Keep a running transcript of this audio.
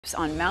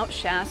On Mount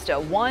Shasta,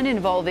 one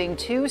involving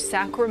two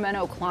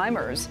Sacramento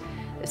climbers.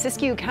 The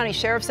Siskiyou County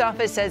Sheriff's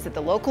Office says that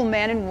the local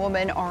man and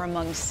woman are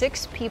among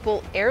 6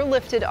 people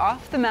airlifted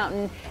off the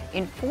mountain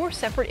in 4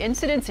 separate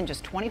incidents in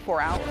just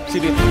 24 hours.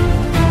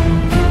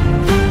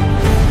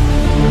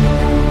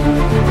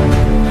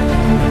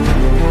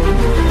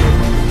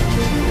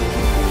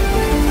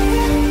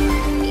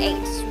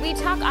 We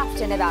talk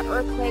often about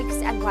earthquakes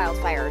and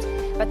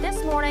wildfires, but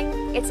this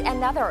morning it's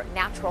another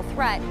natural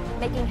threat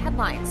making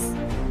headlines.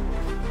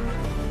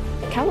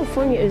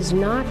 California is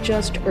not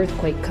just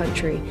earthquake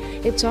country,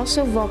 it's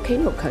also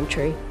volcano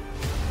country.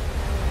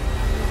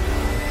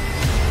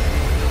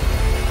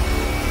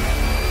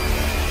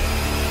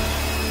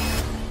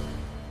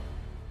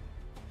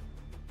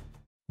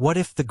 What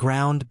if the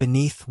ground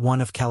beneath one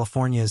of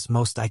California's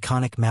most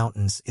iconic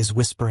mountains is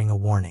whispering a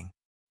warning?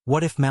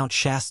 What if Mount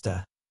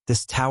Shasta,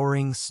 this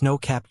towering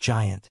snow-capped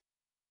giant,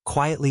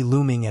 quietly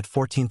looming at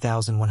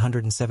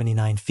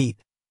 14,179 feet,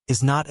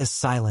 is not as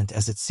silent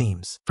as it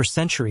seems? For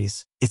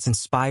centuries, it's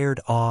inspired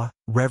awe,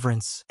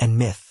 reverence, and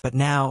myth. But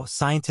now,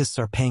 scientists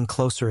are paying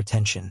closer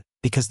attention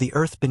because the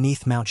earth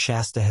beneath Mount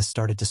Shasta has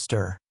started to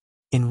stir.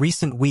 In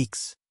recent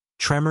weeks,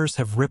 tremors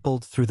have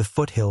rippled through the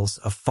foothills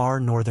of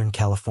far northern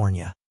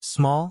California.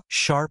 Small,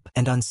 sharp,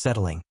 and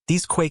unsettling,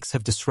 these quakes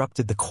have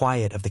disrupted the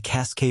quiet of the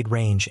Cascade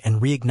Range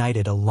and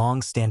reignited a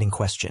long-standing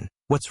question.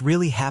 What's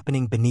really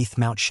happening beneath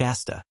Mount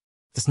Shasta?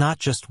 It's not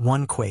just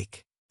one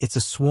quake. It's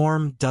a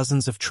swarm,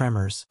 dozens of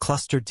tremors,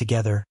 clustered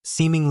together,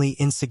 seemingly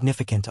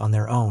insignificant on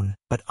their own,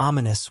 but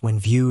ominous when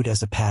viewed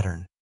as a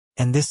pattern.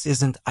 And this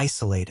isn't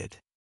isolated.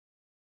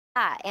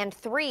 And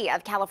 3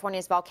 of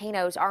California's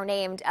volcanoes are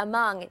named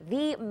among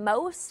the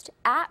most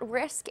at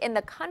risk in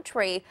the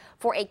country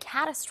for a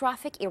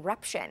catastrophic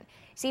eruption.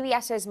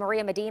 CBS's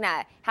Maria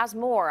Medina has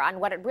more on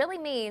what it really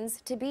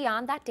means to be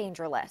on that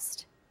danger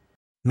list.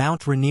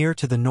 Mount Rainier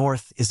to the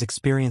north is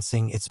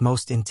experiencing its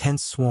most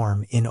intense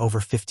swarm in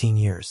over 15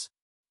 years.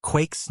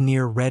 Quakes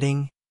near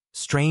Redding,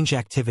 strange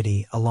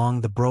activity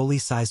along the Broly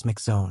Seismic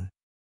Zone.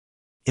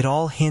 It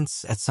all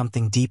hints at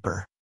something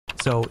deeper.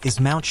 So, is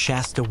Mount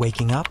Shasta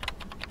waking up?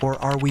 Or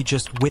are we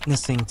just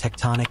witnessing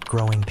tectonic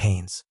growing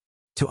pains?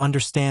 To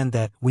understand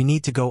that, we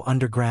need to go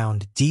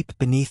underground, deep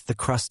beneath the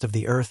crust of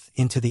the earth,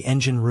 into the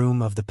engine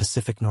room of the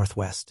Pacific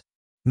Northwest.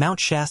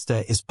 Mount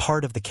Shasta is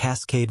part of the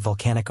Cascade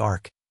Volcanic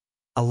Arc,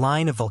 a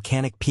line of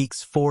volcanic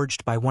peaks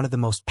forged by one of the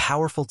most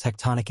powerful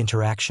tectonic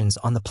interactions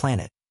on the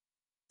planet,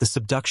 the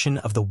subduction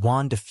of the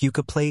Juan de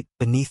Fuca plate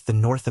beneath the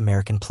North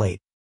American plate.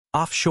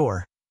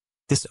 Offshore,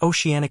 this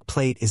oceanic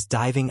plate is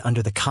diving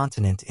under the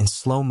continent in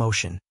slow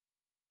motion,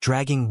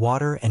 dragging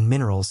water and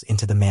minerals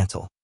into the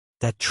mantle.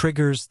 That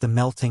triggers the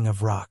melting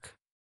of rock.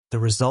 The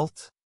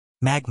result?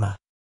 Magma,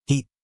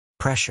 heat,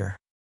 pressure,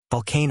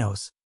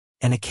 volcanoes,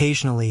 and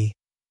occasionally,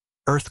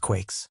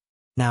 earthquakes.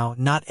 Now,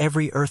 not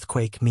every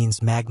earthquake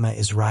means magma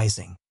is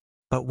rising.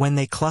 But when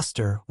they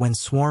cluster, when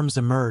swarms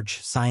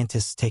emerge,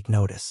 scientists take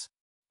notice.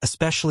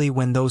 Especially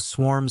when those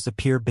swarms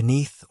appear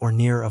beneath or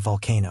near a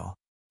volcano.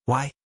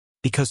 Why?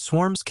 Because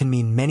swarms can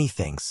mean many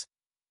things.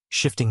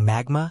 Shifting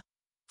magma,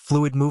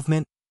 fluid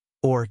movement,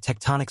 or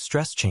tectonic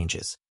stress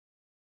changes.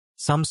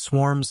 Some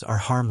swarms are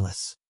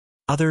harmless.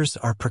 Others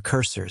are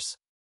precursors.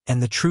 And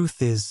the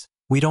truth is,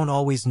 we don't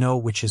always know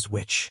which is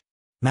which.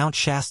 Mount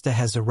Shasta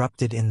has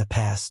erupted in the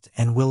past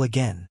and will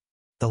again.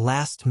 The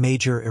last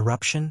major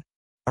eruption?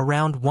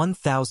 Around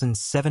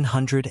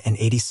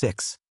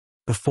 1786.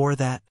 Before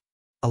that,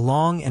 a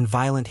long and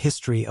violent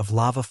history of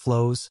lava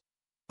flows,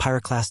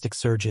 pyroclastic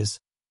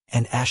surges,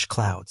 and ash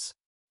clouds.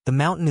 The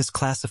mountain is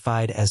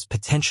classified as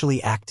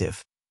potentially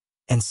active,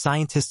 and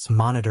scientists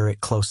monitor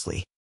it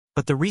closely.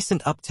 But the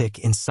recent uptick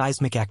in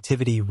seismic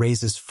activity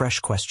raises fresh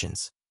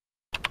questions.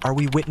 Are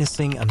we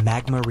witnessing a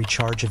magma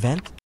recharge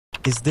event?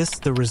 Is this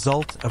the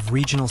result of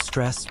regional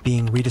stress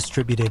being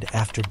redistributed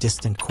after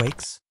distant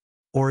quakes?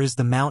 Or is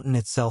the mountain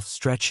itself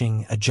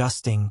stretching,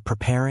 adjusting,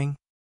 preparing?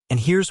 And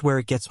here's where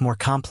it gets more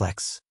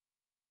complex.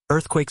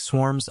 Earthquake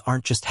swarms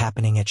aren't just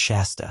happening at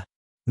Shasta.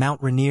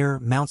 Mount Rainier,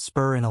 Mount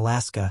Spurr in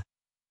Alaska,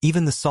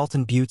 even the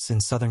Salton Buttes in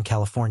Southern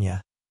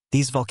California,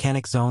 these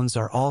volcanic zones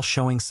are all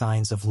showing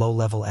signs of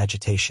low-level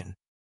agitation.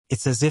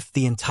 It's as if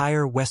the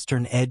entire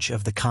western edge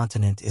of the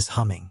continent is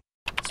humming.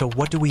 So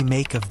what do we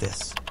make of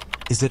this?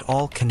 Is it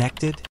all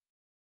connected?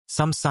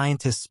 Some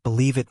scientists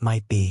believe it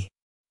might be.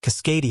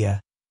 Cascadia,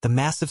 the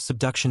massive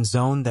subduction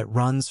zone that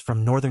runs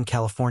from Northern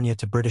California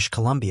to British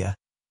Columbia,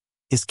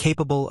 is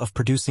capable of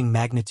producing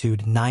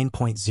magnitude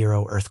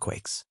 9.0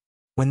 earthquakes.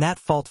 When that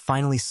fault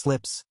finally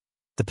slips,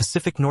 the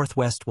Pacific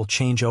Northwest will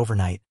change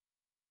overnight.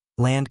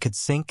 Land could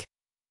sink,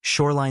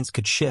 shorelines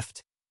could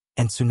shift,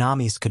 and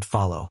tsunamis could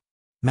follow.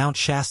 Mount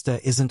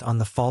Shasta isn't on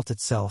the fault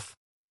itself,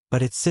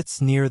 but it sits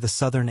near the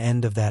southern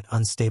end of that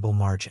unstable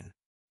margin.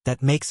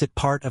 That makes it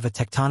part of a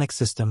tectonic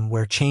system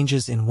where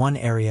changes in one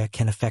area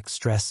can affect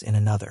stress in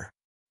another.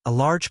 A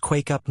large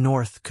quake up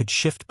north could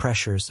shift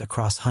pressures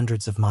across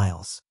hundreds of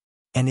miles.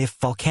 And if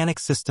volcanic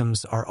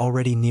systems are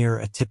already near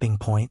a tipping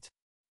point,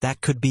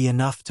 that could be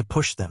enough to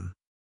push them.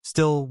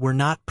 Still, we're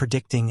not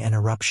predicting an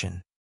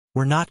eruption.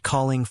 We're not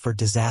calling for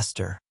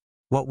disaster.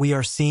 What we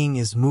are seeing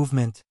is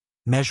movement,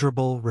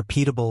 measurable,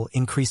 repeatable,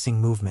 increasing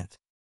movement.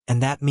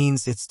 And that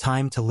means it's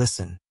time to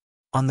listen.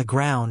 On the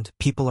ground,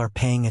 people are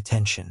paying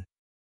attention.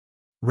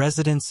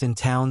 Residents in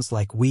towns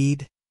like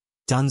Weed,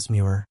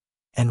 Dunsmuir,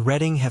 and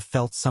Reading have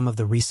felt some of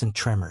the recent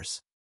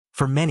tremors.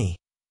 For many,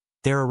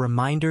 they're a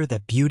reminder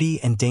that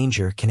beauty and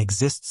danger can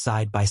exist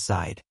side by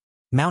side.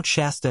 Mount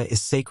Shasta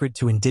is sacred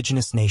to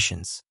indigenous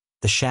nations.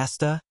 The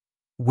Shasta,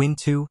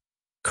 Wintu,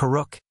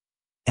 Karuk,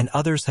 and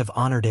others have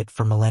honored it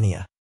for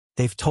millennia.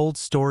 They've told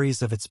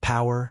stories of its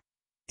power,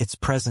 its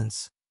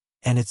presence,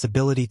 and its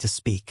ability to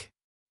speak.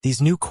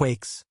 These new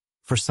quakes,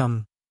 for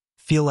some,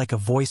 feel like a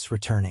voice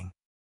returning.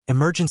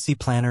 Emergency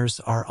planners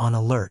are on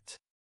alert.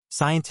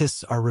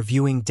 Scientists are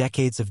reviewing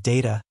decades of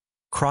data,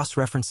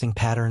 cross-referencing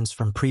patterns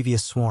from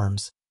previous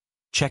swarms,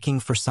 checking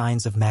for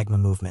signs of magma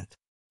movement.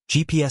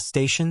 GPS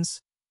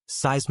stations,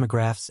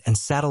 seismographs, and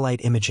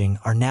satellite imaging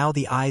are now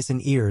the eyes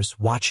and ears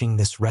watching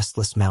this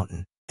restless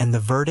mountain. And the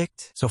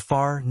verdict? So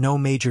far, no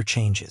major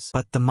changes.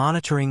 But the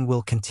monitoring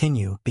will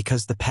continue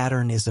because the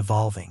pattern is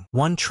evolving.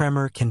 One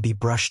tremor can be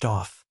brushed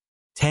off.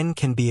 10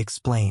 can be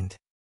explained.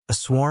 A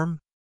swarm?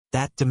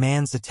 That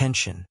demands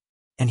attention.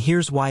 And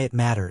here's why it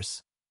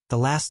matters. The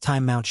last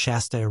time Mount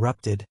Shasta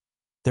erupted,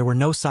 there were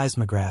no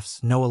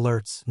seismographs, no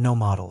alerts, no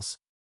models.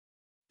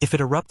 If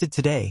it erupted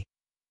today,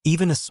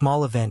 even a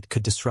small event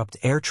could disrupt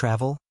air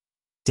travel,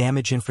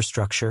 damage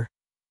infrastructure,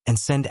 and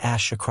send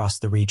ash across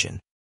the region.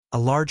 A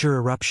larger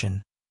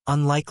eruption,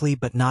 unlikely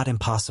but not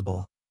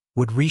impossible,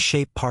 would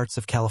reshape parts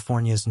of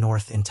California's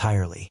north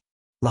entirely.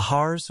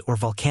 Lahars, or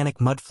volcanic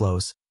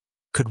mudflows,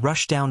 could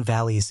rush down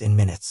valleys in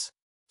minutes.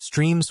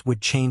 Streams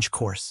would change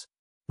course.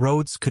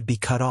 Roads could be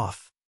cut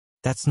off.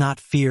 That's not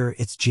fear,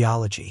 it's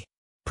geology.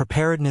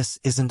 Preparedness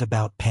isn't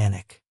about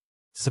panic.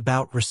 It's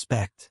about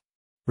respect.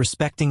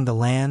 Respecting the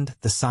land,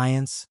 the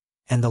science,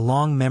 and the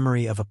long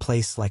memory of a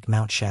place like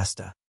Mount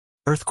Shasta.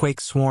 Earthquake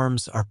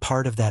swarms are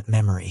part of that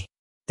memory.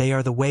 They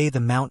are the way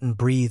the mountain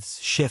breathes,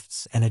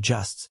 shifts, and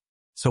adjusts.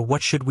 So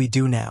what should we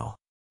do now?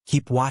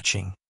 Keep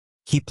watching.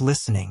 Keep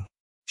listening.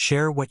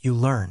 Share what you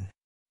learn.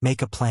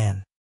 Make a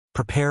plan.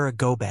 Prepare a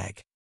go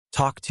bag.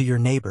 Talk to your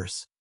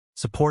neighbors.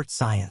 Support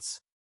science.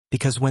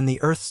 Because when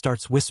the earth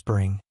starts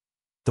whispering,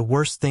 the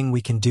worst thing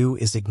we can do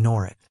is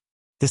ignore it.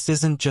 This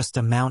isn't just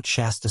a Mount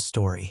Shasta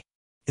story.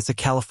 It's a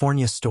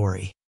California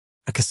story.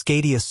 A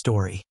Cascadia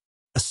story.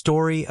 A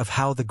story of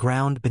how the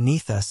ground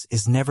beneath us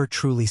is never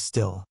truly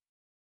still.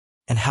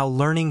 And how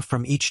learning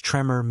from each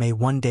tremor may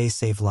one day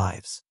save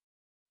lives.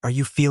 Are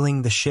you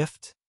feeling the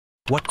shift?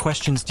 What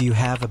questions do you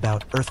have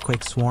about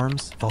earthquake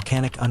swarms,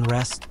 volcanic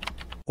unrest,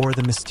 or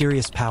the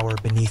mysterious power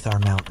beneath our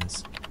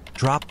mountains?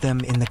 Drop them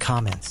in the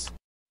comments.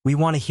 We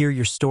want to hear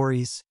your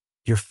stories,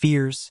 your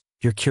fears,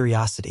 your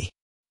curiosity.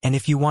 And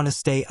if you want to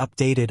stay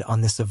updated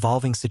on this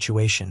evolving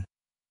situation,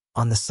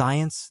 on the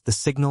science, the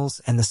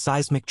signals, and the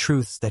seismic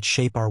truths that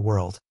shape our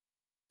world,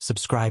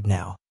 subscribe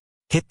now.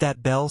 Hit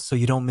that bell so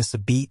you don't miss a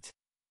beat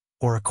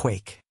or a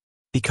quake.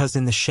 Because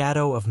in the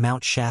shadow of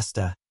Mount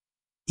Shasta,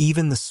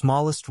 even the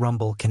smallest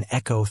rumble can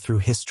echo through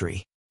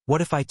history.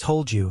 What if I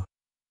told you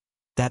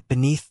that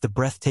beneath the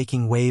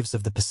breathtaking waves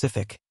of the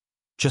Pacific,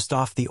 just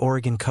off the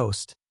Oregon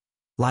coast,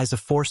 lies a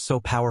force so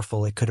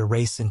powerful it could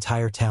erase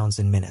entire towns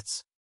in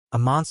minutes? A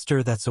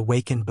monster that's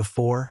awakened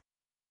before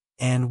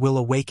and will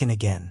awaken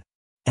again.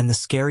 And the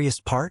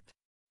scariest part?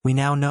 We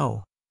now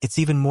know it's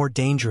even more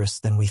dangerous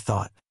than we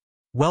thought.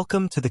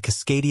 Welcome to the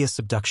Cascadia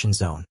Subduction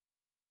Zone,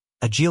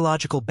 a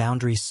geological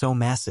boundary so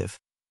massive,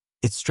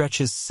 it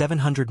stretches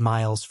 700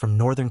 miles from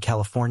Northern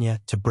California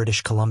to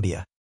British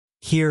Columbia.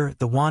 Here,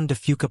 the Juan de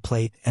Fuca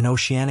Plate, an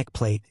oceanic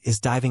plate, is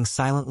diving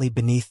silently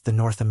beneath the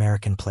North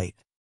American plate.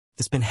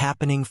 It's been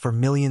happening for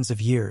millions of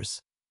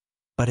years,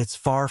 but it's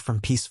far from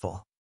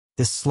peaceful.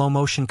 This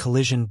slow-motion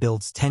collision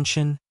builds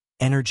tension,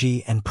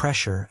 energy, and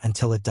pressure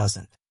until it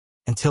doesn't.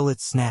 Until it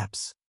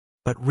snaps.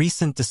 But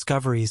recent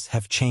discoveries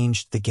have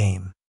changed the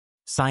game.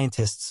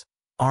 Scientists,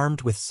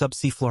 armed with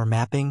subsea floor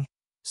mapping,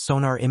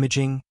 sonar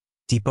imaging,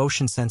 deep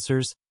ocean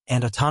sensors,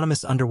 and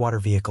autonomous underwater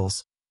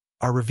vehicles,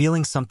 are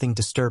revealing something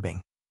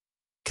disturbing.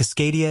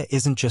 Cascadia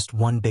isn't just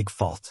one big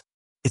fault.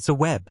 It's a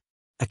web,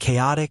 a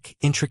chaotic,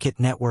 intricate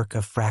network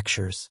of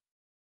fractures.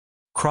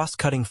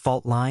 Cross-cutting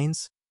fault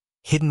lines,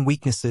 hidden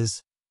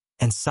weaknesses,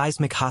 and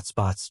seismic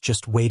hotspots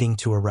just waiting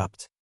to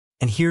erupt.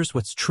 And here's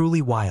what's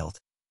truly wild.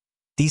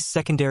 These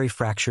secondary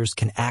fractures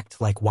can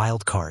act like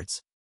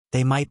wildcards.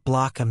 They might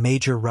block a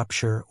major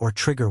rupture or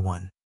trigger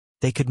one.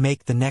 They could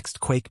make the next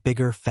quake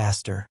bigger,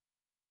 faster,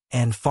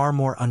 and far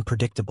more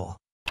unpredictable.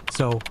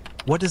 So,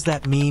 what does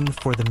that mean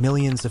for the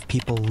millions of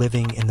people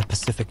living in the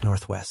Pacific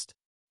Northwest?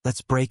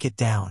 Let's break it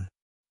down.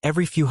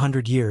 Every few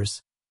hundred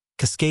years,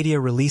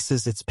 Cascadia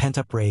releases its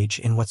pent-up rage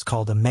in what's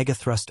called a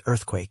megathrust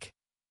earthquake.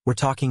 We're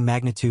talking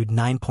magnitude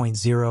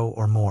 9.0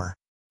 or more.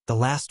 The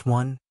last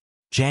one,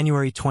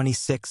 January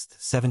 26,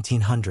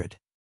 1700.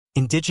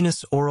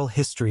 Indigenous oral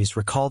histories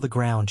recall the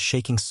ground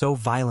shaking so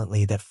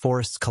violently that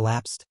forests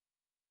collapsed,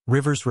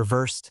 rivers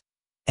reversed,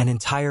 and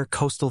entire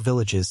coastal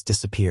villages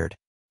disappeared.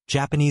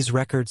 Japanese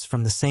records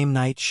from the same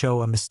night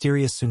show a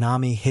mysterious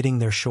tsunami hitting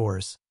their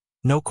shores.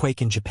 No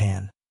quake in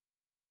Japan.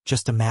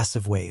 Just a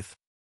massive wave.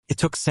 It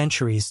took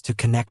centuries to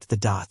connect the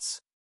dots.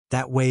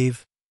 That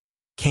wave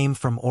came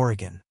from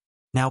Oregon.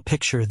 Now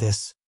picture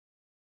this.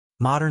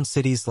 Modern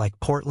cities like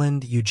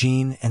Portland,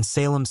 Eugene, and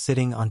Salem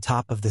sitting on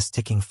top of this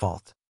ticking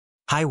fault.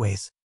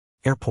 Highways,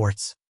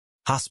 airports,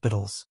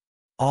 hospitals,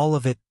 all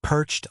of it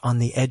perched on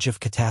the edge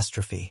of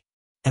catastrophe.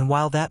 And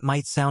while that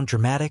might sound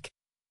dramatic,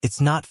 it's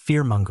not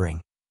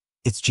fear-mongering.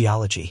 It's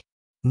geology.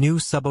 New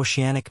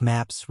suboceanic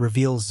maps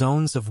reveal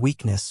zones of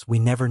weakness we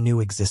never knew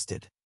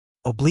existed.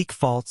 Oblique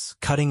faults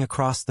cutting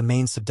across the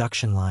main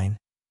subduction line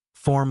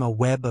form a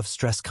web of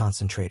stress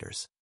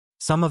concentrators.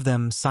 Some of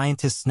them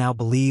scientists now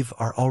believe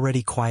are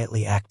already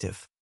quietly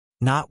active.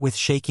 Not with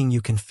shaking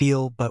you can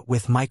feel, but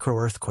with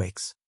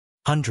micro-earthquakes.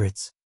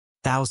 Hundreds,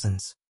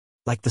 thousands,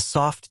 like the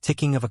soft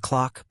ticking of a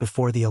clock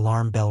before the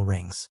alarm bell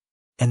rings.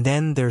 And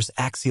then there's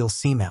axial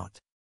seamount.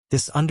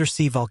 This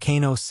undersea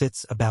volcano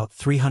sits about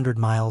 300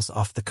 miles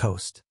off the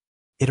coast.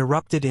 It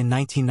erupted in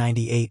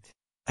 1998,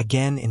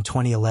 again in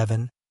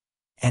 2011,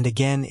 and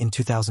again in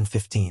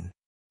 2015.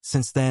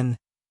 Since then,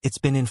 it's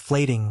been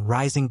inflating,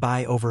 rising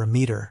by over a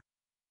meter,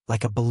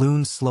 like a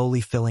balloon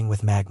slowly filling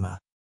with magma.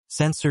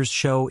 Sensors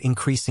show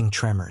increasing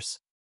tremors.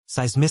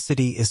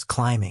 Seismicity is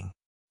climbing.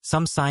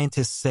 Some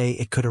scientists say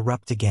it could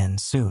erupt again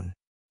soon.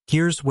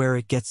 Here's where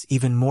it gets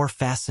even more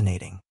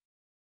fascinating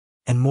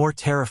and more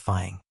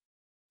terrifying.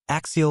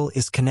 Axial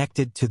is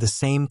connected to the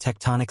same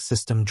tectonic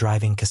system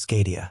driving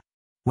Cascadia.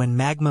 When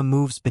magma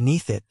moves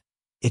beneath it,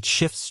 it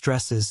shifts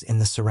stresses in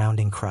the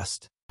surrounding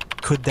crust.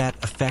 Could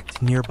that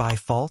affect nearby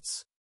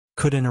faults?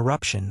 Could an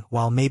eruption,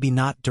 while maybe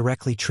not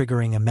directly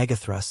triggering a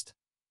megathrust,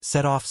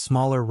 set off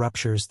smaller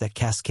ruptures that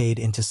cascade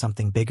into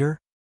something bigger?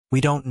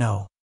 We don't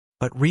know,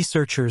 but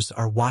researchers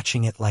are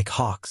watching it like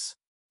hawks.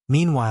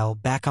 Meanwhile,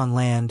 back on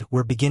land,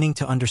 we're beginning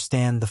to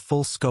understand the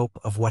full scope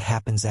of what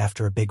happens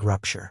after a big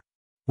rupture.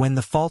 When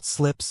the fault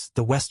slips,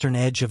 the western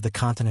edge of the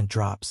continent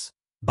drops,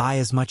 by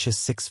as much as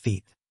 6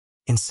 feet.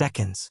 In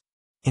seconds,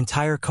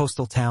 entire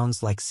coastal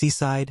towns like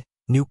Seaside,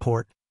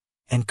 Newport,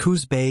 and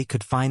Coos Bay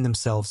could find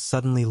themselves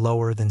suddenly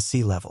lower than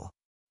sea level.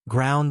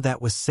 Ground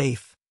that was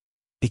safe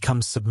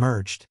becomes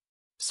submerged.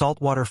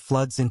 Saltwater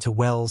floods into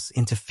wells,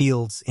 into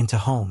fields, into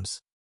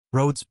homes.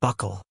 Roads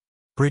buckle.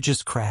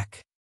 Bridges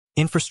crack.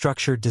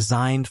 Infrastructure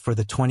designed for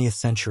the 20th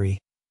century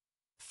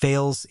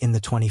fails in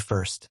the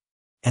 21st.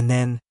 And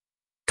then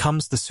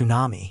comes the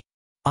tsunami.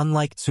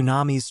 Unlike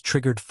tsunamis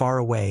triggered far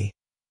away,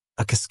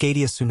 a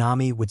Cascadia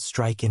tsunami would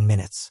strike in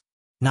minutes.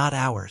 Not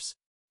hours.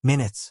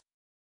 Minutes.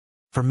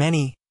 For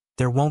many,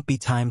 there won't be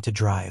time to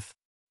drive.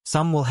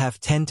 Some will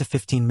have 10 to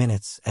 15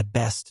 minutes at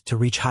best to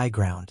reach high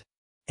ground.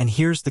 And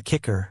here's the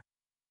kicker.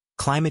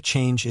 Climate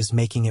change is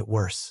making it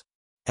worse.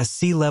 As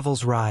sea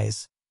levels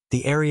rise,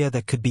 the area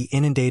that could be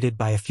inundated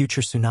by a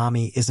future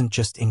tsunami isn't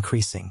just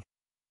increasing.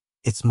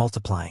 It's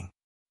multiplying.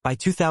 By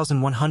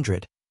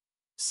 2100,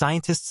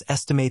 scientists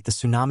estimate the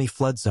tsunami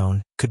flood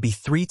zone could be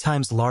 3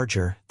 times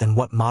larger than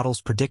what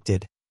models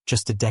predicted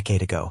just a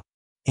decade ago.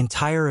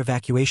 Entire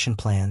evacuation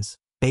plans,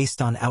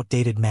 based on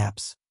outdated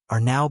maps, are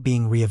now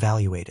being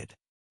reevaluated.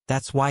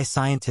 That's why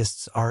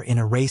scientists are in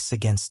a race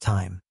against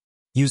time.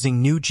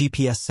 Using new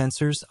GPS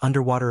sensors,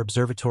 underwater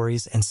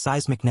observatories, and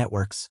seismic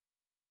networks,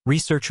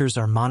 researchers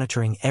are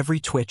monitoring every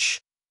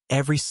twitch,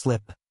 every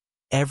slip,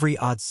 every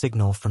odd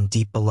signal from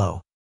deep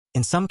below.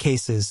 In some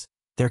cases,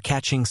 they're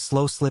catching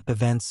slow slip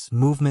events,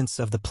 movements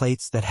of the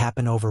plates that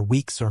happen over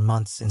weeks or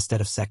months instead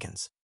of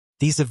seconds.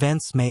 These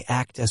events may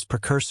act as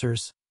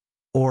precursors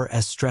or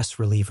as stress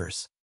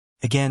relievers.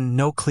 Again,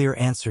 no clear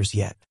answers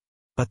yet,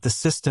 but the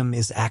system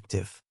is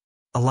active,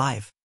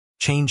 alive,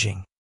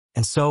 changing,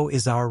 and so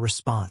is our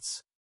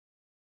response.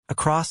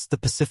 Across the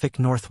Pacific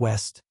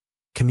Northwest,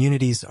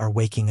 communities are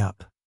waking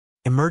up.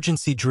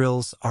 Emergency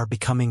drills are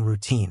becoming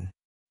routine.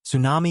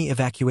 Tsunami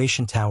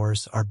evacuation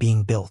towers are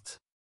being built.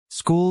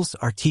 Schools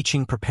are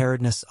teaching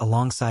preparedness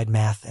alongside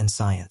math and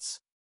science.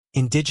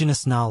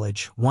 Indigenous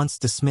knowledge, once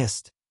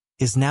dismissed,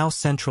 is now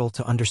central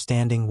to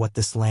understanding what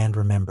this land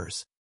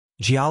remembers.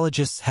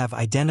 Geologists have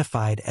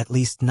identified at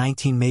least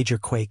 19 major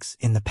quakes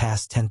in the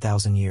past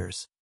 10,000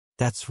 years.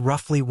 That's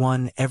roughly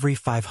one every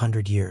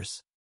 500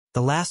 years.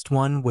 The last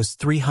one was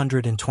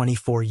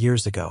 324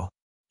 years ago.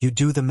 You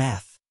do the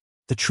math.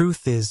 The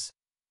truth is,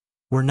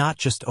 we're not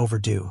just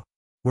overdue.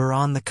 We're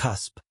on the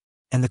cusp.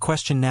 And the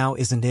question now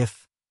isn't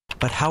if,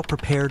 but how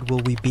prepared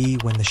will we be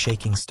when the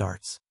shaking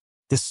starts?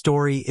 This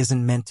story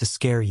isn't meant to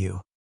scare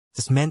you.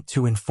 It's meant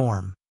to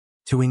inform,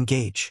 to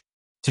engage,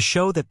 to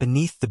show that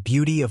beneath the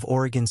beauty of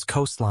Oregon's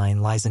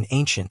coastline lies an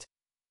ancient,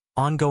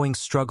 ongoing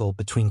struggle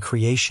between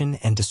creation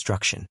and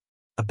destruction.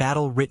 A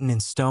battle written in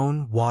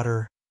stone,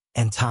 water,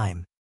 and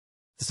time.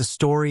 It's a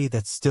story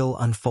that's still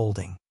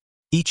unfolding.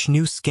 Each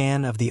new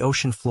scan of the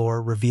ocean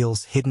floor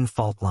reveals hidden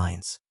fault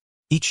lines.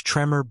 Each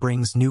tremor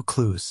brings new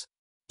clues.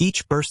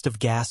 Each burst of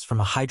gas from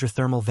a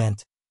hydrothermal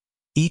vent,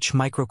 each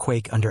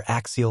microquake under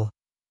axial,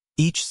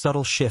 each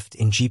subtle shift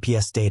in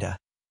GPS data.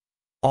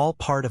 All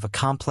part of a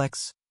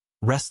complex,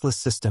 restless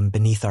system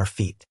beneath our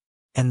feet.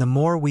 And the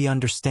more we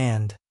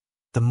understand,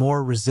 the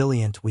more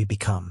resilient we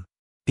become.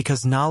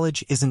 Because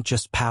knowledge isn't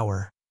just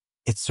power,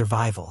 it's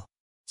survival.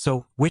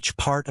 So, which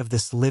part of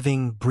this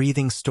living,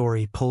 breathing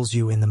story pulls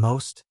you in the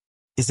most?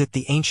 Is it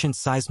the ancient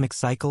seismic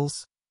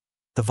cycles,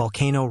 the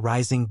volcano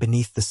rising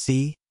beneath the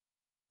sea,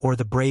 or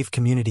the brave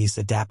communities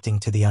adapting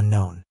to the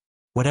unknown?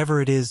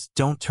 Whatever it is,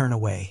 don't turn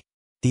away.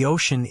 The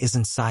ocean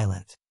isn't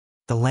silent.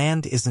 The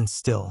land isn't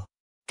still.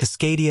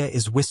 Cascadia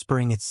is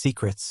whispering its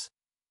secrets,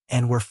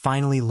 and we're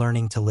finally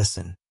learning to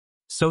listen.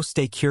 So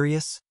stay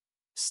curious,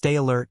 stay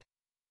alert,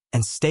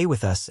 and stay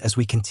with us as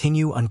we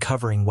continue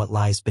uncovering what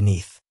lies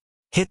beneath.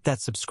 Hit that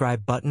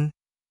subscribe button,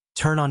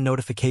 turn on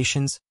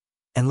notifications,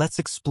 and let's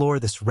explore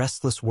this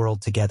restless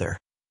world together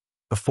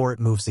before it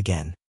moves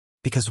again.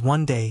 Because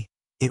one day,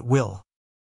 it will.